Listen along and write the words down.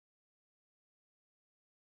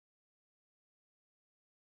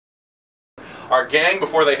our gang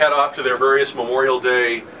before they head off to their various Memorial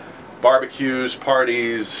Day barbecues,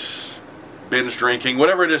 parties, binge drinking,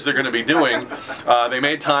 whatever it is they're going to be doing. They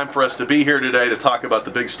made time for us to be here today to talk about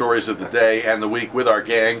the big stories of the day and the week with our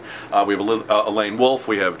gang. We have Elaine Wolff,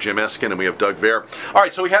 we have Jim Eskin, and we have Doug Vair. All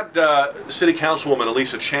right, so we had City Councilwoman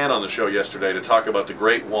Elisa Chan on the show yesterday to talk about the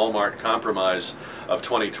great Walmart compromise of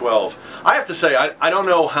 2012. I have to say, I don't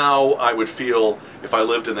know how I would feel if I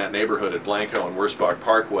lived in that neighborhood at Blanco and Wurzbach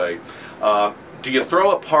Parkway. Do you throw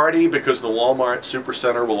a party because the Walmart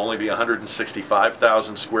Supercenter will only be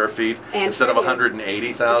 165,000 square feet and instead of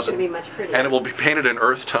 180,000? It's going to be much prettier. And it will be painted in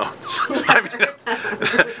earth tones. I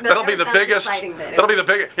mean, that'll be the biggest. That'll be the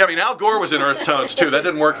biggest. Yeah, I mean, Al Gore was in earth tones too. That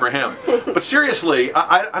didn't work for him. But seriously,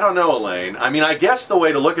 I don't know, Elaine. I mean, I guess the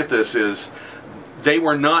way to look at this is they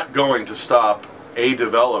were not going to stop a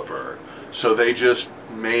developer, so they just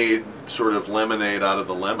made sort of lemonade out of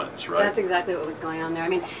the lemons, right? That's exactly what was going on there. I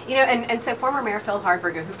mean, you know, and so former Mayor Phil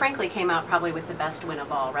Hardberger, who frankly came out probably with the best win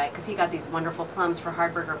of all, right? Because he got these wonderful plums for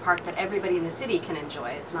Hardberger Park that everybody in the city can enjoy.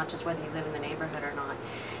 It's not just whether you live in the neighborhood or not.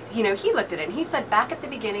 You know, he looked at it and he said back at the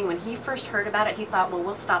beginning when he first heard about it, he thought, well,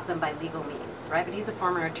 we'll stop them by legal means, right? But he's a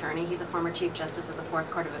former attorney, he's a former Chief Justice of the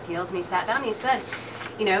Fourth Court of Appeals, and he sat down and he said,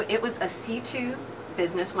 you know, it was a C2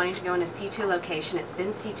 business wanting to go in a C2 location. It's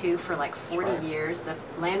been C2 for like 40 years. The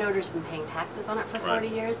landowner's been paying taxes on it for 40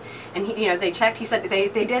 years. And he, you know, they checked. He said they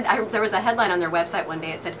did. There was a headline on their website one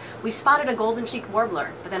day. It said, "We spotted a golden-cheeked warbler,"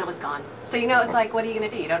 but then it was gone. So you know, it's like, what are you going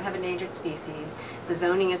to do? You don't have endangered species. The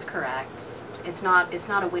zoning is correct. It's not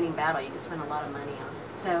a winning battle. You can spend a lot of money on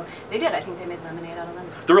it. So they did. I think they made lemonade out of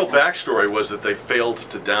lemons. The real backstory was that they failed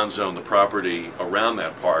to downzone the property around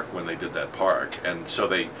that park when they did that park, and so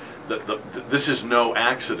they. This is no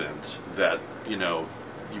accident that, you know,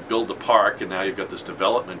 you build the park and now you've got this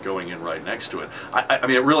development going in right next to it. I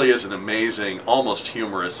mean, it really is an amazing, almost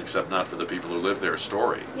humorous, except not for the people who live there,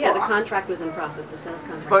 story. Yeah, the contract was in process, the sales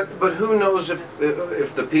contract. But who knows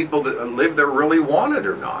if the people that live there really want it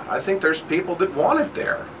or not? I think there's people that want it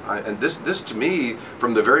there. And this to me,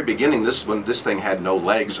 from the very beginning, when this thing had no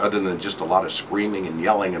legs other than just a lot of screaming and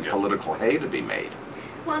yelling and political hay to be made.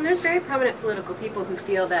 Well, and there's very prominent political people who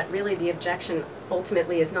feel that really the objection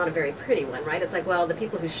ultimately is not a very pretty one, right? It's like, well, the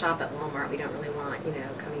people who shop at Walmart, we don't really want, you know,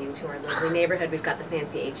 coming into our lovely neighborhood. We've got the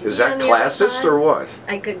fancy H&M. Is that classist or what?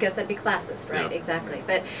 I could guess that'd be classist, right? Yeah. Exactly.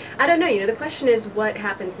 But I don't know. You know, the question is what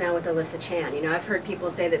happens now with Elisa Chan. You know, I've heard people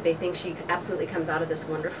say that they think she absolutely comes out of this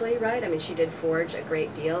wonderfully, right? I mean, she did forge a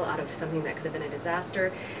great deal out of something that could have been a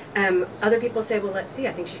disaster. Other people say, well, let's see.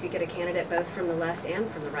 I think she could get a candidate both from the left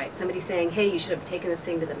and from the right. Somebody saying, hey, you should have taken this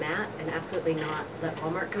thing to the mat and absolutely not let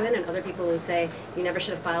Walmart go in. And other people who say, you never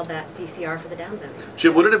should have filed that CCR for the downzoning.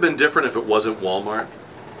 Jim, would it have been different if it wasn't Walmart?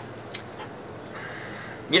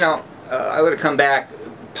 You know, I would have come back.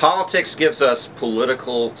 Politics gives us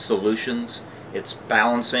political solutions. It's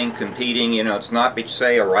balancing, competing. You know, it's not,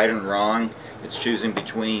 say, a right and wrong. It's choosing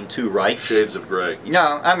between two rights. Shades of gray.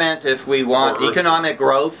 No, I meant if we want economic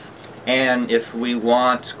growth and if we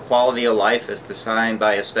want quality of life as defined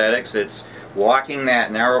by aesthetics, it's walking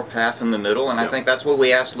that narrow path in the middle, and I think that's what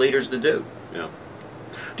we ask leaders to do. Yeah.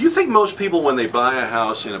 Do you think most people, when they buy a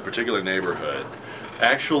house in a particular neighborhood,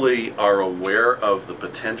 actually are aware of the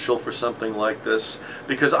potential for something like this?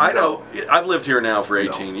 Because I know, I've lived here now for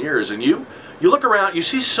 18 years, and you look around, you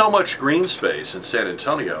see so much green space in San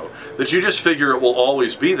Antonio that you just figure it will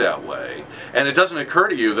always be that way. And it doesn't occur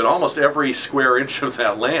to you that almost every square inch of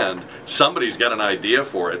that land, somebody's got an idea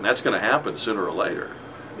for it, and that's going to happen sooner or later.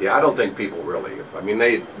 Yeah, I don't think people really, I mean,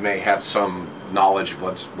 they may have some knowledge of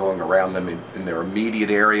what's going around them in their immediate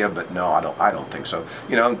area, but no, I don't think so.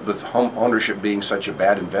 You know, with home ownership being such a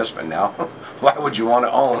bad investment now, why would you want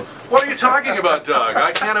to own? What are you talking about, Doug?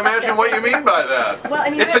 I can't imagine what you mean by that. Well, I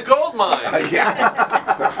mean, it's a gold mine.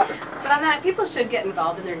 Yeah. But on that, people should get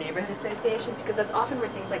involved in their neighborhood associations because that's often where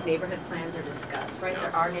things like neighborhood plans are discussed, right?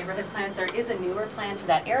 There are neighborhood plans. There is a newer plan for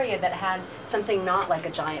that area that had something not like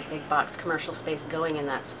a giant big box commercial space going in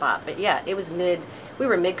that spot. But yeah, it was we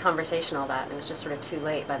were mid-conversation all that, and it was just sort of too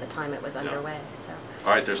late by the time it was underway. So.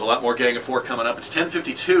 All right, there's a lot more Gang of Four coming up. It's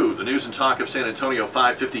 10:52, the news and talk of San Antonio,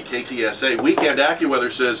 550 KTSA. Weekend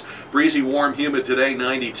AccuWeather says breezy, warm, humid today,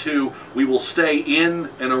 92. We will stay in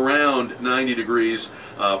and around 90 degrees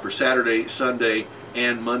for Saturday, Sunday,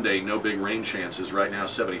 and Monday. No big rain chances. Right now,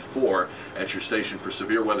 74 at your station for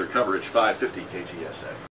severe weather coverage, 550 KTSA.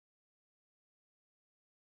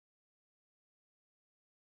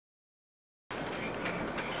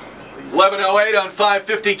 11:08 on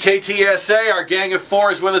 550 KTSA. Our gang of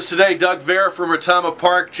four is with us today. Doug Vair from Retama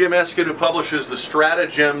Park, Jim Eskin, who publishes the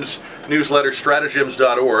Stratagems newsletter,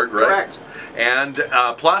 stratagems.org, right? Correct. And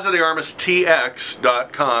Plaza de Armas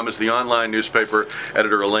TX.com is the online newspaper.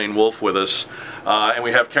 Editor Elaine Wolff with us. And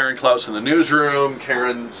we have Karen Klaus in the newsroom.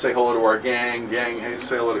 Karen, say hello to our gang. Gang, hey,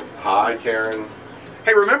 say hello to... Hi, Karen.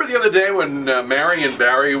 Hey, remember the other day when Marion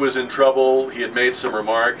Barry was in trouble? He had made some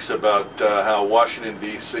remarks about how Washington,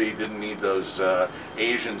 D.C. didn't need those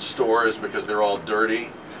Asian stores because they're all dirty.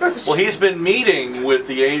 Well, he's been meeting with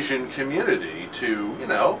the Asian community to, you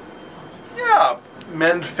know,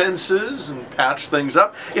 mend fences and patch things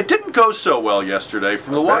up. It didn't go so well yesterday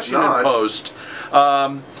from the Washington Post.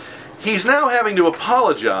 He's now having to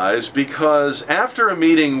apologize because after a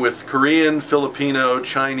meeting with Korean, Filipino,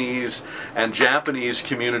 Chinese, and Japanese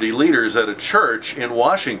community leaders at a church in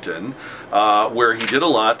Washington, where he did a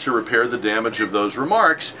lot to repair the damage of those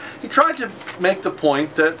remarks, he tried to make the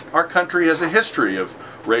point that our country has a history of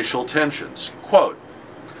racial tensions. Quote,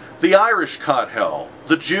 "The Irish caught hell,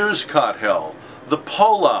 the Jews caught hell, the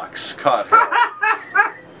Polacks caught hell."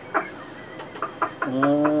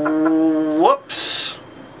 Whoops.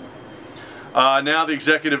 Now the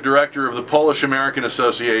executive director of the Polish American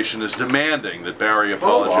Association is demanding that Barry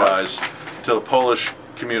apologize to the Polish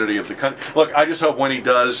community of the country. Look, I just hope when he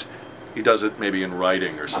does it maybe in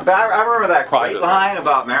writing or something. I remember that great Privately. line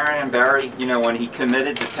about Marion Barry, you know, when he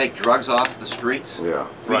committed to take drugs off the streets. Yeah.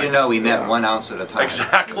 We didn't know he meant 1 ounce at a time.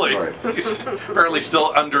 Exactly. That's right. He's apparently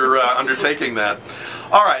still undertaking that.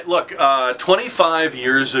 All right, look, 25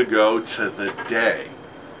 years ago to the day,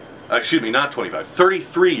 excuse me, not 25,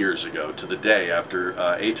 33 years ago to the day after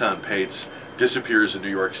Eitan Pates disappears in New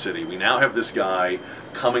York City, we now have this guy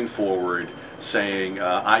coming forward saying,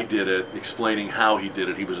 I did it, explaining how he did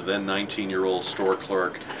it. He was a then 19-year-old store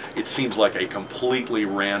clerk. It seems like a completely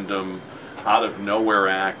random, out-of-nowhere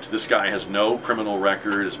act. This guy has no criminal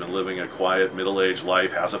record, has been living a quiet, middle-aged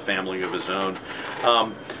life, has a family of his own.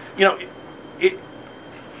 You know,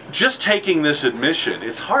 just taking this admission,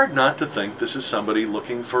 it's hard not to think this is somebody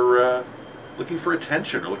looking for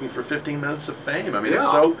attention or looking for 15 minutes of fame. I mean,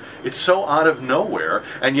 it's so out of nowhere,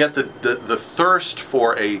 and yet the thirst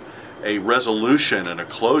for a resolution and a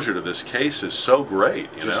closure to this case is so great.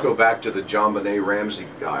 You Just know? go back to the John Benet Ramsey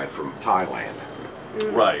guy from Thailand.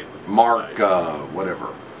 Right. Mark, Right. whatever.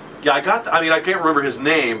 Yeah, I can't remember his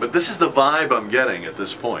name, but this is the vibe I'm getting at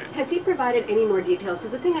this point. Has he provided any more details?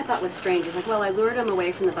 Because the thing I thought was strange is like, well, I lured him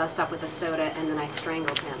away from the bus stop with a soda and then I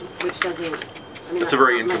strangled him, which doesn't, I mean, It's a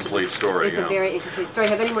very not much of incomplete story. It's you a know. very incomplete story.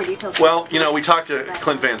 Have any more details? Well, you know, we talked to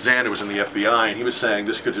Clint Van Zandt, who was in the FBI, and he was saying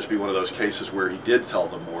this could just be one of those cases where he did tell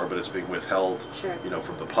them more, but it's being withheld, you know,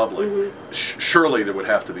 from the public. Surely there would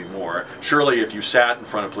have to be more. Surely if you sat in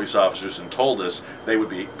front of police officers and told us, they would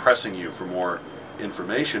be pressing you for more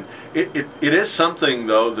information. It is something,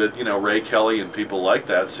 though, that, you know, Ray Kelly and people like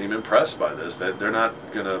that seem impressed by this, that they're not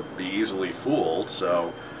going to be easily fooled.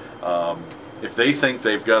 So if they think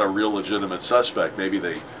they've got a real legitimate suspect, maybe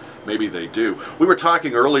they do. We were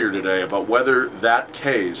talking earlier today about whether that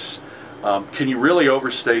case, can you really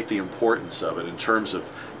overstate the importance of it in terms of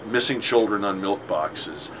missing children on milk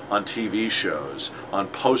boxes, on TV shows, on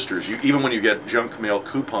posters. Even when you get junk mail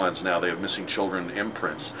coupons now, they have missing children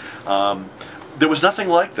imprints. There was nothing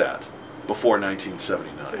like that before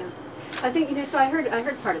 1979. Yeah. I think, you know, so I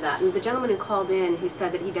heard part of that, and the gentleman who called in who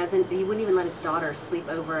said that he wouldn't even let his daughter sleep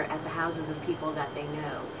over at the houses of people that they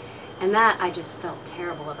know. And that, I just felt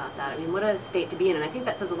terrible about that. I mean, what a state to be in. And I think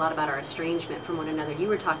that says a lot about our estrangement from one another. You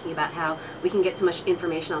were talking about how we can get so much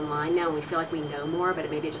information online now and we feel like we know more, but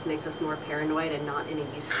maybe it just makes us more paranoid and not in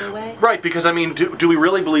a useful way. Right, because I mean, do we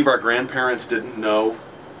really believe our grandparents didn't know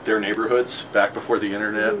their neighborhoods back before the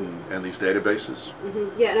internet and these databases?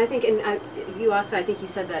 Yeah, and I think, and you also, I think you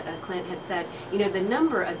said that Clint had said, you know, the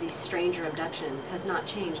number of these stranger abductions has not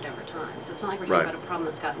changed over time. So it's not like we're talking about a problem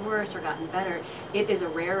that's gotten worse or gotten better. It is a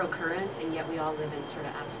rare occurrence, and yet we all live in sort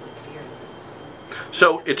of absolute fear of this.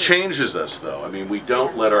 So it changes us, though. I mean, we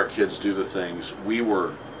don't let our kids do the things we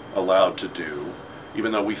were allowed to do,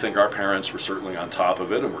 even though we think our parents were certainly on top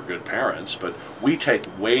of it and were good parents, but we take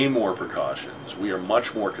way more precautions. We are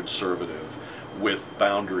much more conservative with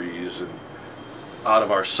boundaries and out of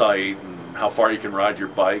our sight and how far you can ride your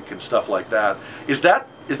bike and stuff like that. Is that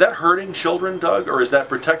hurting children, Doug, or is that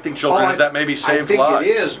protecting children? Is that maybe saved lives? I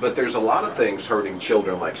think it is, but there's a lot of things hurting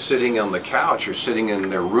children, like sitting on the couch or sitting in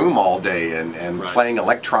their room all day and playing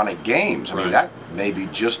electronic games. I mean, that may be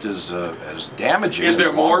just as damaging. Is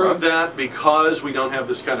there more of that because we don't have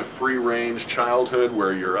this kind of free-range childhood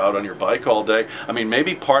where you're out on your bike all day? I mean,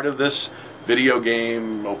 maybe part of this video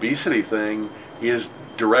game obesity thing is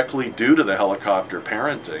directly due to the helicopter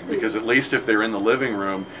parenting, because at least if they're in the living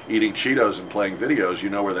room eating Cheetos and playing videos, you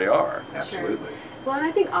know where they are. Absolutely. Well, and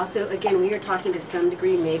I think also, again, we are talking to some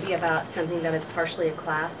degree maybe about something that is partially a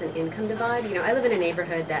class and income divide. You know, I live in a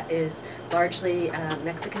neighborhood that is largely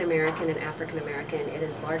Mexican American and African American. It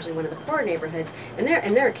is largely one of the poorer neighborhoods, and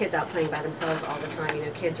there are kids out playing by themselves all the time. You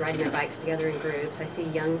know, kids riding their bikes together in groups. I see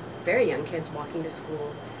very young kids walking to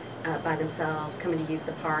school by themselves, coming to use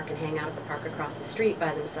the park and hang out at the park across the street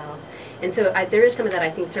by themselves. And so there is some of that,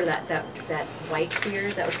 I think, sort of that white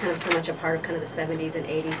fear that was kind of so much a part of kind of the 70s and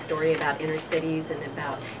 80s story about inner cities and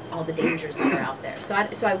about all the dangers that are out there.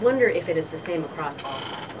 So I wonder if it is the same across all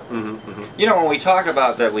class levels. Mm-hmm, mm-hmm. You know, when we talk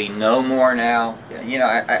about that we know more now, you know,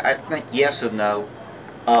 I think yes and no.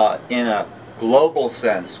 In a global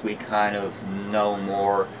sense, we kind of know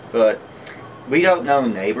more, but we don't know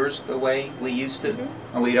neighbors the way we used to,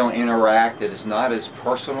 and we don't interact. It is not as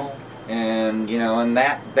personal, and you know, and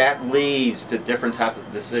that leads to different type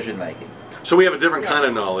of decision making. So we have a different kind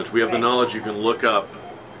of knowledge. We have the knowledge you can look up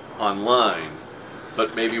online,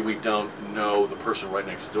 but maybe we don't know the person right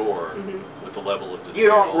next door with the level of detail. You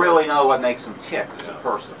don't really know what makes them tick as a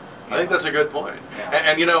person. I think that's a good point. Yeah.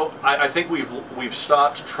 And you know, I think we've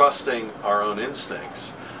stopped trusting our own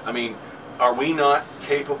instincts. I mean, are we not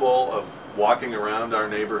capable of walking around our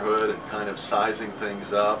neighborhood and kind of sizing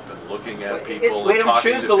things up and looking at people We and don't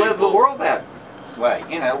talking choose to to live the people? world that way.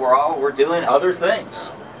 You know, we're doing other things.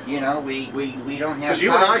 You know, we don't have. Because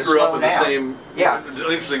you and I to grew up slow in the down. same. Yeah. The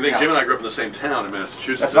interesting thing, Jim and I grew up in the same town in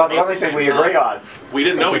Massachusetts. That's about the at only thing same we time. agree on. We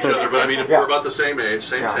didn't know each other, but I mean, Yeah. we're about the same age,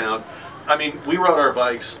 same Yeah. town. I mean, we rode our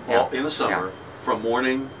bikes all in the summer Yeah. from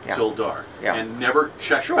morning Yeah. till dark, Yeah. and never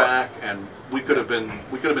checked Sure. back. And we could have been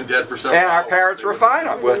dead for several And our hours. parents They were would-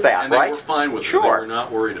 fine with that, and right? they were fine with it. Sure. They were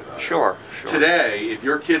not worried about it. Sure. Today, if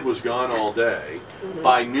your kid was gone all day,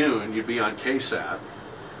 by noon you'd be on KSAT,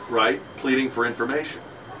 right, pleading for information.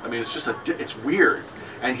 I mean, it's just it's weird.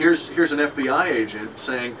 And here's an FBI agent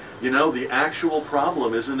saying, you know, the actual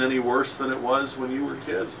problem isn't any worse than it was when you were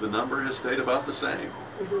kids. The number has stayed about the same.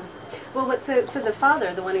 Well, so the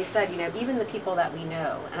father, the one who said, you know, even the people that we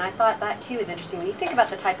know, and I thought that too is interesting. When you think about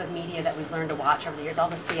the type of media that we've learned to watch over the years, all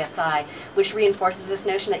the CSI, which reinforces this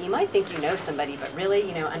notion that you might think you know somebody, but really,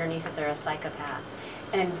 you know, underneath it they're a psychopath.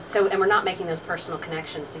 And we're not making those personal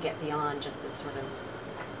connections to get beyond just this sort of.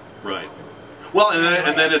 Right. Well,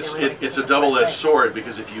 and then it's a double-edged sword,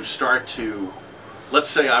 because if you start to, let's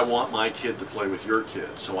say I want my kid to play with your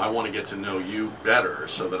kid, so I want to get to know you better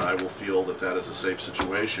so that I will feel that that is a safe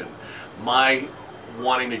situation. My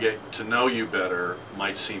wanting to get to know you better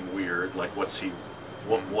might seem weird, like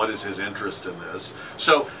what is his interest in this?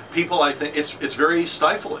 So people, I think, it's very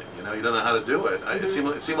stifling, you know, you don't know how to do it.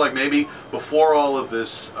 It seemed like maybe before all of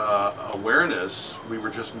this awareness, we were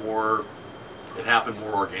just more, it happened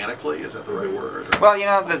more organically, is that the right word? Or? Well, you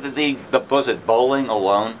know, the was it bowling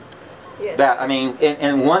alone? Yeah. That, I mean,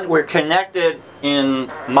 in one, we're connected in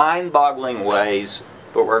mind-boggling ways,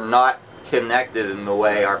 but we're not connected in the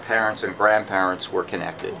way our parents and grandparents were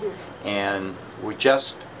connected. And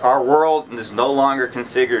our world is no longer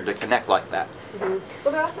configured to connect like that. Well,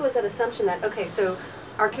 there also was that assumption that, okay, so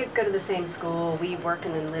our kids go to the same school, we work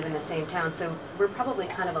and then live in the same town, so we're probably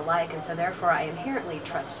kind of alike, and so therefore I inherently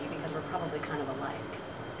trust you because we're probably kind of alike.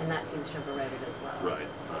 And that seems to have eroded as well. Right.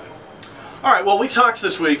 All right, well, we talked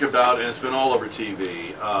this week about, and it's been all over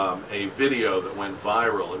TV, a video that went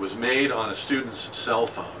viral. It was made on a student's cell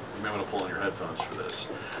phone. You may want to pull on your headphones for this.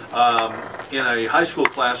 In a high school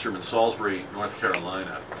classroom in Salisbury, North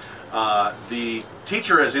Carolina. The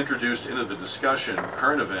teacher has introduced into the discussion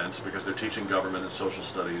current events, because they're teaching government and social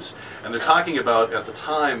studies, and they're talking about, at the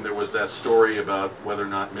time, there was that story about whether or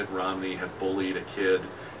not Mitt Romney had bullied a kid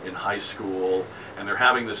in high school, and they're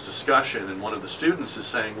having this discussion, and one of the students is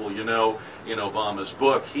saying, well, you know, in Obama's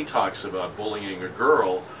book, he talks about bullying a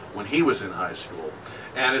girl when he was in high school.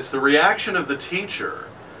 And it's the reaction of the teacher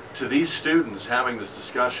to these students having this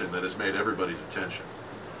discussion that has made everybody's attention.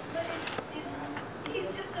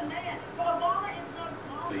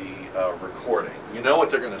 The recording. You know what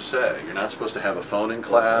they're going to say. You're not supposed to have a phone in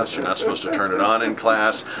class. You're not supposed to turn it on in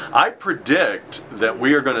class. I predict that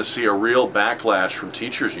we are going to see a real backlash from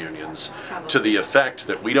teachers' unions to the effect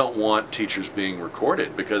that we don't want teachers being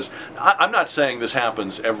recorded, because I'm not saying this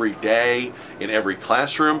happens every day in every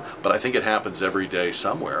classroom, but I think it happens every day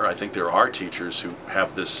somewhere. I think there are teachers who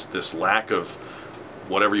have this lack of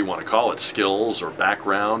whatever you want to call it, skills or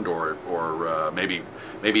background or maybe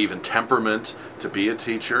even temperament to be a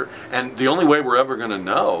teacher. And the only way we're ever going to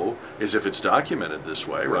know is if it's documented this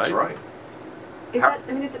way, right? That's right. Is that,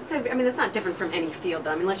 I mean, is it so, I mean, that's not different from any field,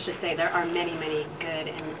 though. I mean, let's just say there are many, many good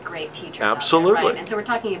and great teachers Absolutely. out there, right? And so we're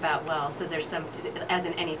talking about, well, so there's some, as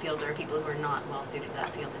in any field, there are people who are not well suited to that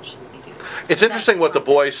field and shouldn't be doing it. It's interesting what the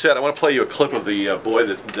boy said. I want to play you a clip of the boy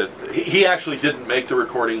that he actually didn't make the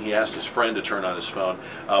recording. He asked his friend to turn on his phone.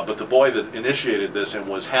 But the boy that initiated this and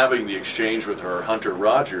was having the exchange with her, Hunter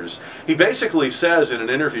Rogers, he basically says in an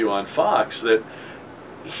interview on Fox that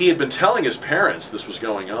he had been telling his parents this was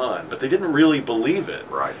going on, but they didn't really believe it.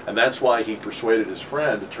 Right. And that's why he persuaded his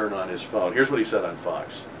friend to turn on his phone. Here's what he said on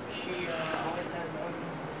Fox. She always had open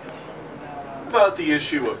discussions About the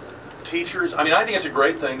issue of teachers. I mean, I think it's a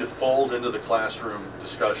great thing to fold into the classroom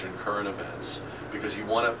discussion current events, because you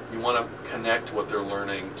want to connect what they're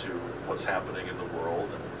learning to what's happening in the world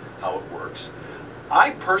and how it works.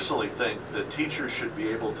 I personally think that teachers should be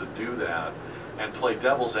able to do that and play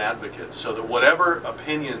devil's advocate, so that whatever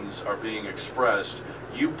opinions are being expressed,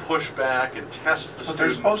 you push back and test the student. What they're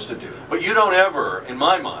supposed to do. But you don't ever, in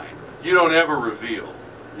my mind, you don't ever reveal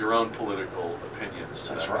your own political opinions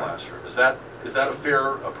to that classroom. Is that a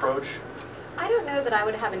fair approach? I don't know that I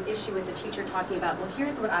would have an issue with the teacher talking about, well,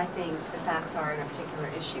 here's what I think the facts are in a particular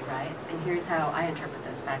issue, right? And here's how I interpret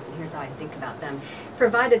those facts, and here's how I think about them,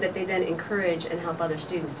 provided that they then encourage and help other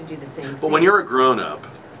students to do the same thing. But when you're a grown-up,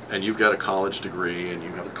 and you've got a college degree, and you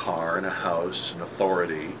have a car and a house and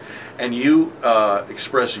authority, and you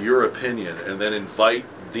express your opinion and then invite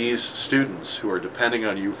these students who are depending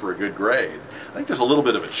on you for a good grade, I think there's a little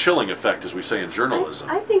bit of a chilling effect, as we say in journalism.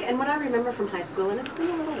 I think, and what I remember from high school, and it's been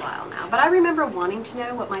a little while now, but I remember wanting to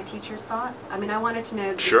know what my teachers thought. I mean, I wanted to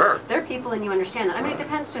know. Sure. They're people and you understand that. I mean, it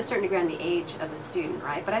depends to a certain degree on the age of the student,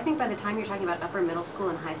 right? But I think by the time you're talking about upper middle school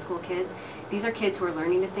and high school kids, these are kids who are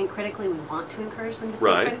learning to think critically. We want to encourage them to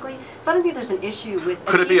think critically. So I don't think there's an issue with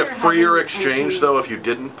Could it be a freer exchange, though, if you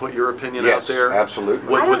didn't put your opinion out there? Yes, absolutely.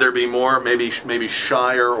 Would there be more, maybe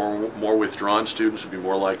shyer or more withdrawn students would be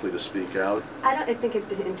more likely to speak out? I think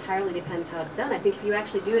it entirely depends how it's done. I think if you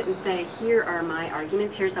actually do it and say, here are my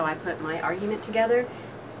arguments, here's how I put my argument together,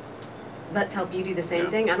 let's help you do the same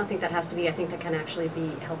thing. I don't think that has to be, I think that can actually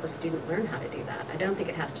help a student learn how to do that. I don't think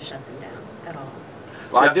it has to shut them down at all.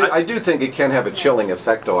 Well, I do think it can have a chilling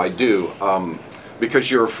effect, though. I do.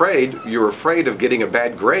 Because you're afraid of getting a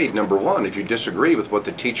bad grade, number one, if you disagree with what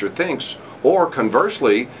the teacher thinks, or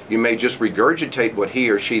conversely, you may just regurgitate what he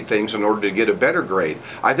or she thinks in order to get a better grade.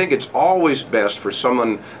 I think it's always best for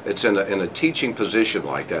someone that's in a teaching position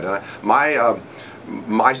like that. And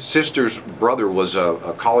my sister's brother was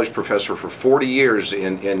a college professor for 40 years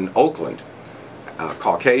in Oakland.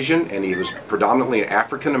 Caucasian, and he was predominantly an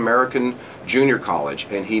African-American junior college,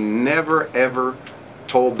 and he never ever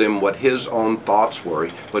told them what his own thoughts were,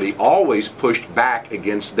 but he always pushed back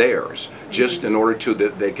against theirs, just in order to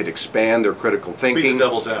that they could expand their critical thinking. Be the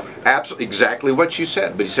devil's advocate. Absolutely, exactly what you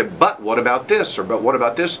said. But he said, but what about this, or but what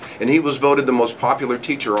about this? And he was voted the most popular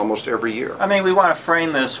teacher almost every year. I mean, we want to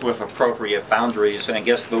frame this with appropriate boundaries, and I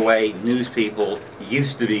guess the way news people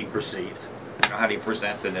used to be perceived. How do you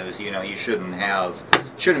present the news? You know, you shouldn't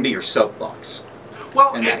be your soapbox.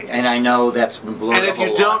 Well, and I know that's been blown up a lot. And if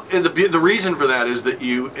you don't, and the reason for that is that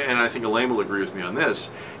you, and I think Elaine will agree with me on this,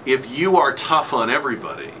 if you are tough on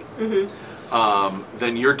everybody,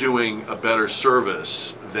 then you're doing a better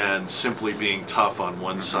service than simply being tough on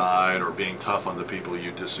one side or being tough on the people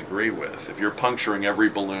you disagree with. If you're puncturing every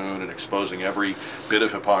balloon and exposing every bit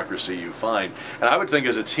of hypocrisy you find. And I would think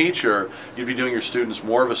as a teacher, you'd be doing your students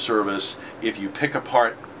more of a service if you pick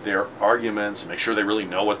apart their arguments, make sure they really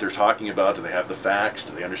know what they're talking about, do they have the facts,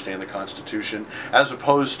 do they understand the Constitution, as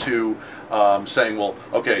opposed to saying, well,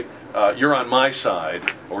 okay, you're on my side,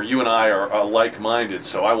 or you and I are like-minded,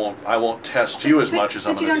 so I won't test you as much as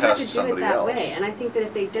I'm going to test somebody else. But you don't have to do it that way, and I think that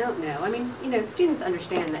if they don't know, I mean, you know, students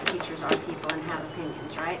understand that teachers are people and have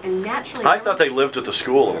opinions, right? And naturally, I thought they lived at the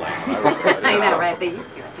school, Elaine. I know, right? They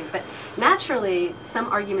used to, I think, but naturally, some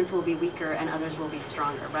arguments will be weaker and others will be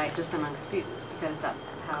stronger, right? Just among students, because that's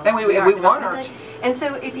how. And we want our. And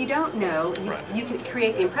so, if you don't know, you can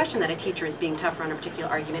create the impression that a teacher is being tougher on a particular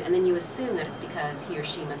argument, and then you assume that it's because he or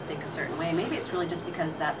she must think a certain way. Maybe it's really just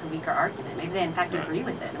because that's a weaker argument. Maybe they in fact agree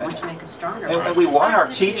with it and want to make a stronger one. And we want our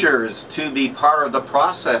teachers to be part of the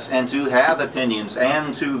process and to have opinions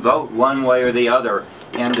and to vote one way or the other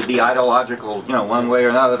and to be ideological, you know, one way or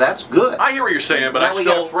another. That's good. I hear what you're saying, but I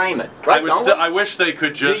still frame it. Right? I wish they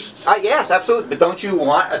could just. Yes, absolutely. But don't you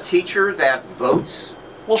want a teacher that votes?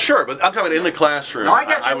 Well, sure, but I'm talking about in the classroom. No, I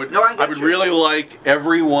get you. I would really like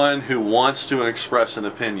everyone who wants to express an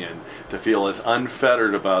opinion to feel as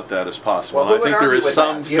unfettered about that as possible. Well, I think there is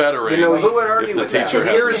some fettering who would argue if the with that? teacher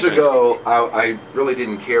has Years ago, I really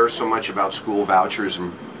didn't care so much about school vouchers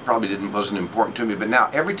and probably wasn't important to me, but now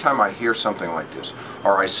every time I hear something like this,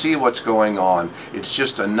 or I see what's going on, it's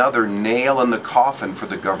just another nail in the coffin for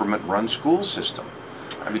the government-run school system.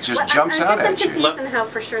 I mean, it just jumps out I'm at you. confused on how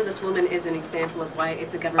for sure this woman is an example of why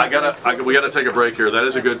it's a government. We gotta take a break here. That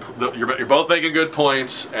is a good. You're both making good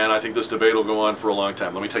points, and I think this debate will go on for a long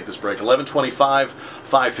time. Let me take this break. 11:25,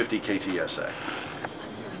 550 KTSA.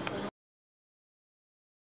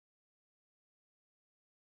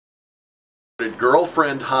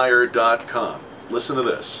 Girlfriendhire.com. Listen to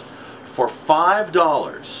this. For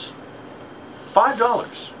 $5,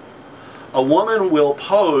 a woman will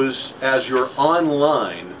pose as your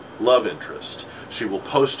online love interest. She will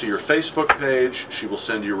post to your Facebook page. She will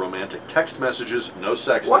send you romantic text messages, no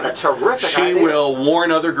sexting. What a terrific She idea. will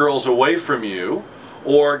warn other girls away from you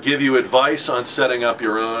or give you advice on setting up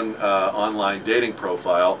your own online dating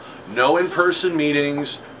profile. No in-person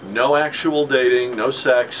meetings, no actual dating, no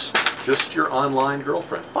sex, just your online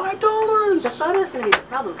girlfriend. $5. The photo is going to be the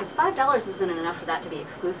problem because $5 isn't enough for that to be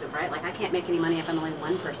exclusive, right? Like I can't make any money if I'm only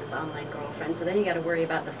one person's online girlfriend. So then you got to worry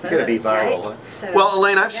about the photos, gotta be viral, right? So, Well,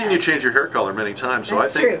 Elaine, I've seen you change your hair color many times, so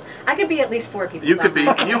That's I think true. I could be at least 4 people. you could be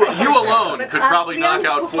you alone But could probably knock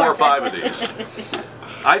out 4 or 5 of these.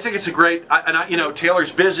 I think it's a great, you know,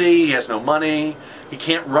 Taylor's busy. He has no money. He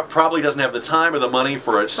probably doesn't have the time or the money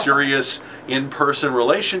for a serious in-person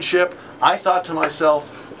relationship. I thought to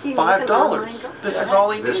myself, $5. This is all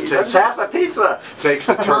he needs. This Half a pizza. takes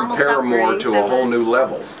the term Mom will stop paramour worrying to so a whole much. new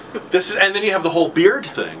level. This is, and then you have the whole beard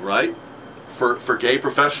thing, right? For gay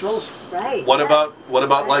professionals. Right. What yes.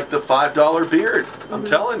 about like the $5 beard? I'm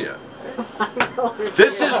telling you.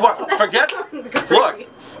 This is what, forget, look,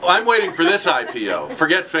 I'm waiting for this IPO.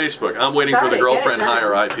 Forget Facebook. I'm waiting for the Girlfriend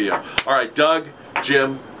Hire IPO. All right, Doug,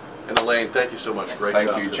 Jim, and Elaine, thank you so much. Great job.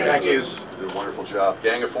 Thank you, today. Jim. Thank you. You did a wonderful job.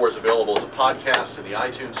 Gang of Four is available as a podcast in the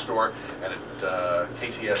iTunes store and at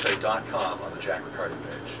KTSA.com on the Jack Riccardi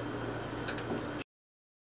page.